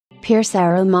Pierce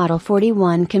Arrow Model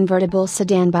 41 Convertible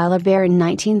Sedan by LeBaron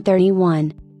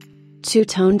 1931.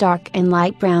 Two-tone dark and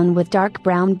light brown with dark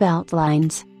brown belt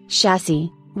lines, chassis,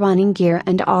 running gear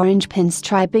and orange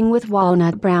pinstriping with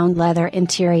walnut brown leather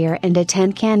interior and a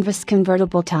tan canvas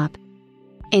convertible top.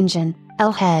 Engine,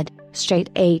 L-head, straight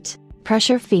 8,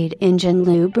 pressure feed engine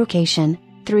lubrication,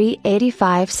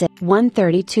 385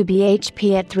 132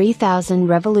 bhp at 3000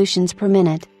 revolutions per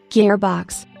minute,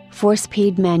 gearbox,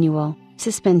 4-speed manual,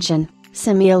 suspension,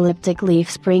 semi-elliptic leaf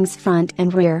springs front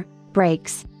and rear,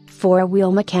 brakes,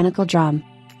 4-wheel mechanical drum.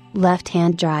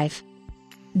 Left-hand drive.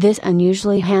 This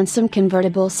unusually handsome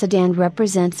convertible sedan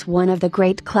represents one of the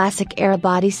great classic era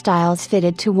body styles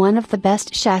fitted to one of the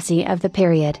best chassis of the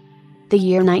period. The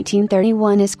year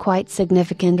 1931 is quite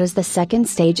significant as the second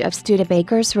stage of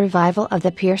Studebaker's revival of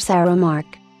the Pierce Arrow mark.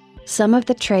 Some of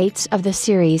the traits of the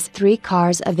Series 3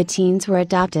 cars of the teens were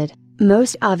adopted,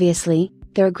 most obviously,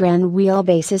 their grand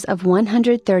wheelbases of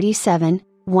 137,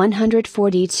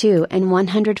 142 and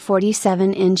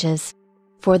 147 inches.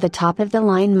 For the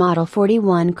top-of-the-line Model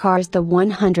 41 cars the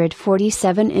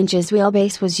 147 inches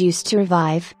wheelbase was used to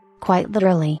revive, quite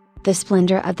literally, the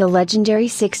splendor of the legendary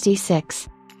 66.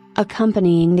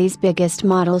 Accompanying these biggest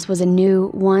models was a new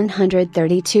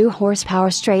 132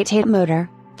 horsepower straight-8 motor,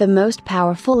 the most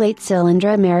powerful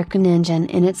 8-cylinder American engine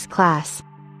in its class.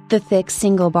 The thick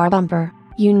single-bar bumper,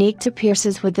 unique to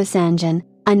Pierce's with this engine,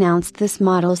 announced this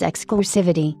model's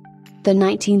exclusivity. The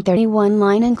 1931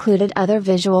 line included other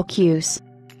visual cues.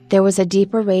 There was a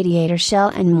deeper radiator shell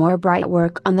and more bright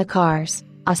work on the cars,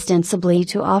 ostensibly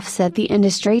to offset the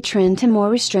industry trend to more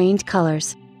restrained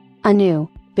colors. A new,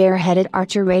 bare-headed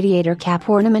Archer radiator cap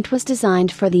ornament was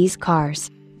designed for these cars,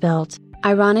 built,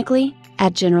 ironically,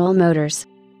 at General Motors.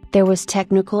 There was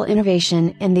technical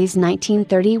innovation in these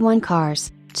 1931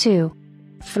 cars, too.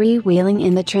 Freewheeling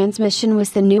in the transmission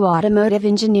was the new automotive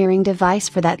engineering device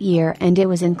for that year and it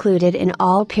was included in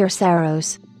all Pierce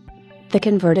Arrows. The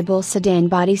convertible sedan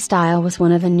body style was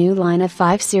one of a new line of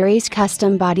 5 series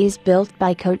custom bodies built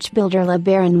by coach builder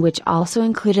LeBaron, which also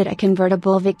included a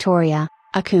convertible Victoria,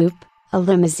 a coupe, a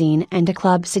limousine and a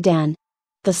club sedan.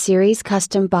 The series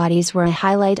custom bodies were a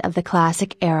highlight of the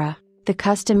classic era. The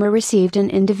customer received an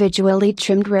individually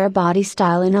trimmed rear body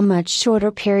style in a much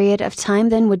shorter period of time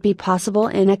than would be possible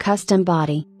in a custom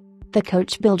body. The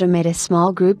coach builder made a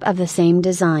small group of the same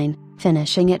design,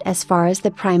 finishing it as far as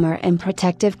the primer and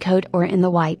protective coat or in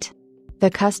the white. The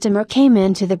customer came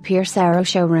into the Pierce Arrow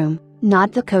showroom,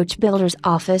 not the coach builder's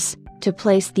office, to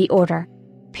place the order.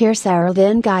 Pierce Arrow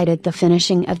then guided the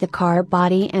finishing of the car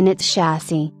body and its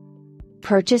chassis.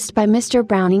 Purchased by Mr.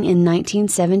 Browning in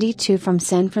 1972 from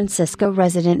San Francisco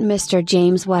resident Mr.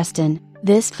 James Weston,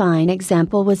 this fine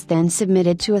example was then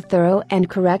submitted to a thorough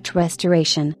and correct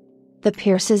restoration. The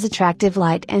Pierce's attractive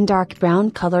light and dark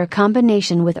brown color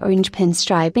combination with orange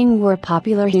pinstriping were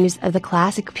popular hues of the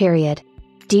classic period.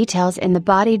 Details in the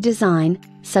body design,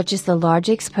 such as the large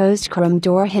exposed chrome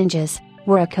door hinges,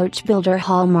 were a coach builder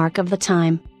hallmark of the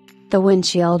time. The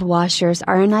windshield washers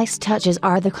are a nice touch, as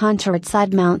are the contoured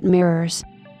side mount mirrors.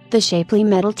 The shapely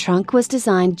metal trunk was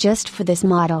designed just for this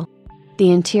model.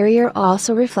 The interior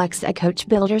also reflects a coach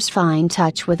builder's fine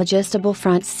touch with adjustable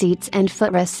front seats and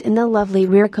footrests in the lovely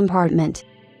rear compartment.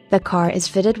 The car is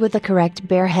fitted with the correct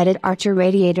bare-headed Archer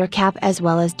radiator cap as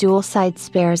well as dual side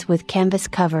spares with canvas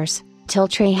covers,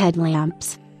 tilt-tray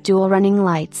headlamps, dual running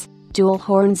lights, dual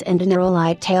horns and an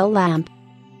aerolite tail lamp.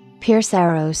 Pierce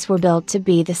Arrows were built to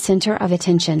be the center of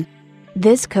attention.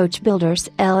 This coach builder's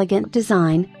elegant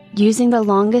design, using the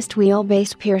longest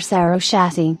wheelbase Pierce Arrow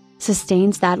chassis,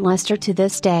 sustains that luster to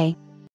this day.